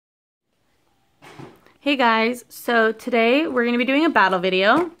Hey guys, so today we're going to be doing a battle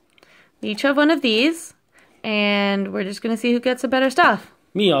video. We each have one of these, and we're just going to see who gets the better stuff.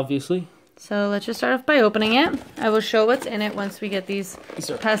 Me, obviously. So let's just start off by opening it. I will show what's in it once we get these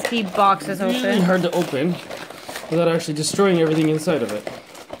pesky boxes open. It's really hard to open without actually destroying everything inside of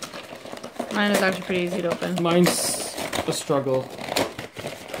it. Mine is actually pretty easy to open. Mine's a struggle.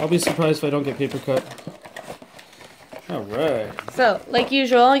 I'll be surprised if I don't get paper cut. Alright. So, like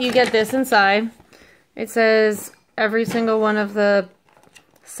usual, you get this inside. It says every single one of the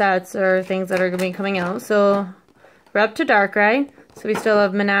sets or things that are going to be coming out. So, we're up to Darkrai. So we still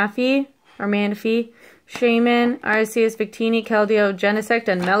have Manaphy, Shaman, Arceus, Victini, Keldeo, Genesect,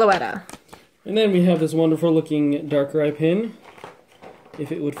 and Meloetta. And then we have this wonderful looking Darkrai pin.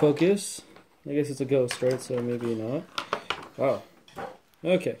 If it would focus. I guess it's a ghost, right? So maybe not. Wow.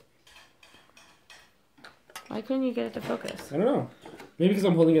 Okay. Why couldn't you get it to focus? I don't know. Maybe because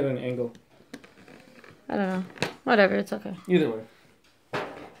I'm holding it at an angle. I don't know. Whatever, it's okay. Either way.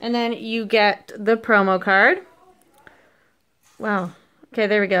 And then you get the promo card. Wow. Okay,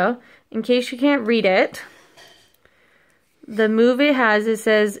 there we go. In case you can't read it, the move it has, it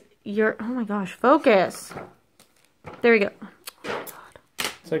says, oh my gosh, focus. There we go. Oh,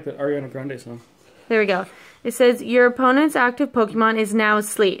 God. It's like the Ariana Grande song. There we go. It says, your opponent's active Pokemon is now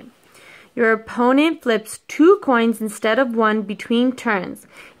asleep. Your opponent flips 2 coins instead of 1 between turns.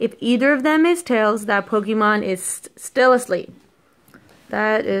 If either of them is tails, that Pokemon is still asleep.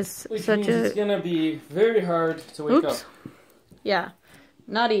 That is Which such means a... it's gonna be very hard to wake up. Yeah.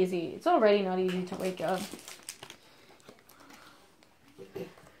 Not easy. It's already not easy to wake up.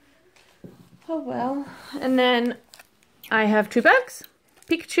 Oh well. And then I have 2 packs.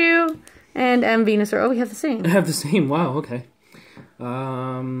 Pikachu and Venusaur. Oh, we have the same. I have the same. Wow, okay.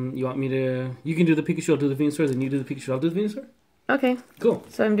 You want me to... You can do the Pikachu, I'll do the Venusaur, then you do the Pikachu, I'll do the Venusaur? Okay. Cool.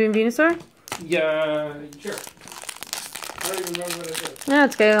 So I'm doing Venusaur? Yeah, sure. I don't even remember what I did. Yeah,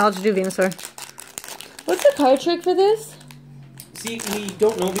 it's okay. I'll just do Venusaur. What's the card trick for this? See, we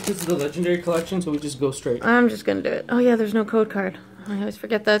don't know because of the Legendary Collection, so we just go straight. I'm just going to do it. Oh yeah, there's no code card. I always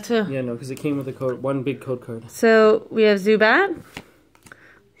forget that too. Yeah, no, because it came with a code, one big code card. So we have Zubat,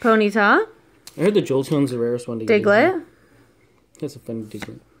 Ponyta. I heard the Jolteon's the rarest one to get. Diglett. That's a funny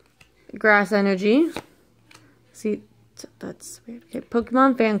Diglett. Grass Energy. See, that's weird. Okay,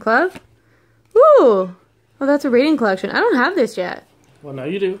 Pokemon Fan Club. Ooh! Oh, that's a rating collection. I don't have this yet. Well, now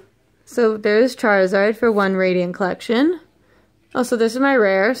you do. So there's Charizard for 1 Radiant collection. Oh, so this is my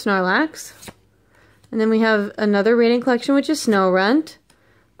rare, Snorlax. And then we have another rating collection, which is Snorunt,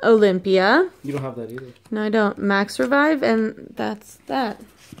 Olympia. You don't have that either. No, I don't. Max Revive, and that's that.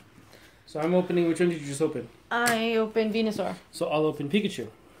 So I'm opening, which one did you just open? I opened Venusaur. So I'll open Pikachu.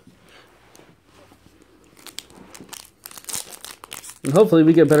 And hopefully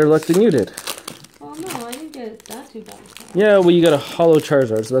we get better luck than you did. Oh no, I didn't get that too bad. Yeah, well you got a holo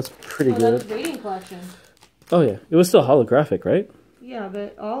Charizard, so that's pretty good. That was rating collection. Oh yeah, it was still holographic, right? Yeah,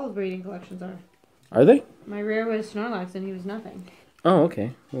 but all of rating collections are. Are they? My rare was Snorlax and he was nothing. Oh,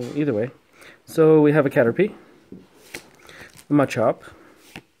 okay. Well, either way. So we have a Caterpie, a Machop,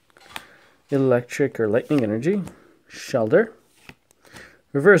 Electric or Lightning Energy, Shelter,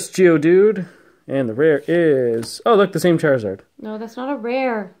 Reverse Geodude, and the rare is... Oh, look, the same Charizard. No, that's not a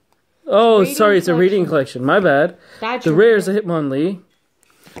rare. Oh, sorry, it's a Radiant Collection. My bad. That's the rare is a Hitmonlee,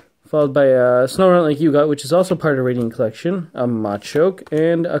 followed by a Snorunt like you got, which is also part of Radiant Collection, a Machoke,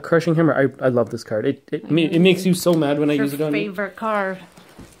 and a Crushing Hammer. I love this card. It makes you so mad when I use it on you. Your favorite card.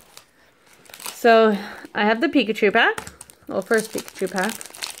 So, I have the Pikachu pack. Well, first Pikachu pack.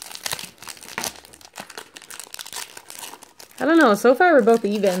 I don't know. So far, we're both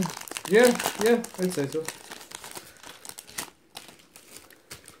even. Yeah, I'd say so.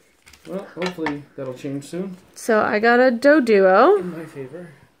 Well, hopefully that'll change soon. So, I got a Doduo. In my favor.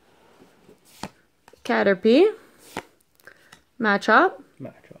 Caterpie. Machop.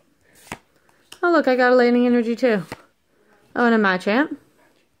 Oh, look, I got a Lightning Energy too. Oh, and a Machamp.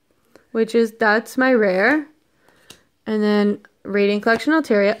 That's my rare. And then Radiant Collection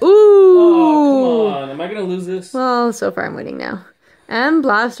Altaria. Ooh! Oh, come on. Am I going to lose this? Well, so far I'm winning now. And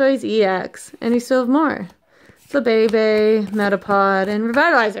Blastoise EX. And we still have more. Flabébé, Metapod, and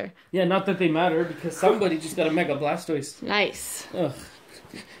Revitalizer. Yeah, not that they matter, because somebody just got a Mega Blastoise. Nice. Ugh.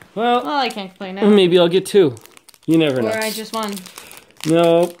 Well, I can't complain now. Maybe I'll get 2. You never know. Or I just won.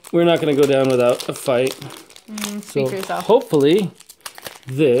 No, we're not going to go down without a fight. Speak for yourself. Hopefully,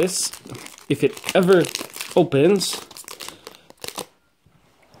 this, if it ever opens...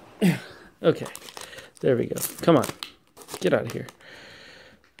 Okay, there we go. Come on, get out of here.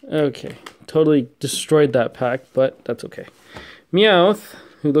 Okay, totally destroyed that pack, but that's okay. Meowth,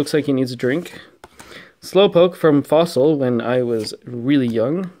 who looks like he needs a drink. Slowpoke from Fossil when I was really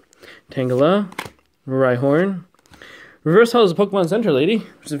young. Tangela. Rhyhorn. Reverse Hell is a Pokemon Center Lady,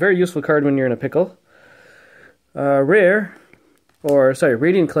 which is a very useful card when you're in a pickle. Radiant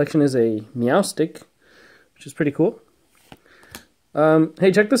Collection is a Meowstic, which is pretty cool.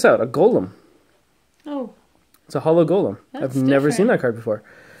 Hey, check this out, a Golem. Oh. It's a Hollow Golem. I've never seen that card before.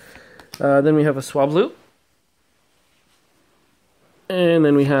 Then we have a Swablu. And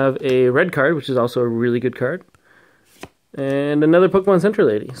then we have a red card, which is also a really good card. And another Pokemon Center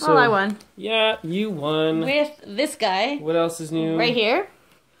Lady. So, I won. Yeah, you won. With this guy. What else is new? Right here.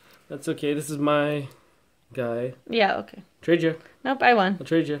 That's okay. This is my guy. Yeah, okay. Trade you. Nope, I won. I'll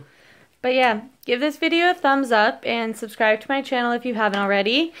trade you. But yeah, give this video a thumbs up and subscribe to my channel if you haven't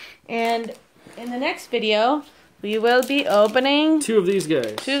already. And in the next video, we will be opening 2 of these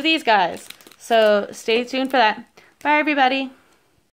guys. 2 of these guys. So stay tuned for that. Bye, everybody.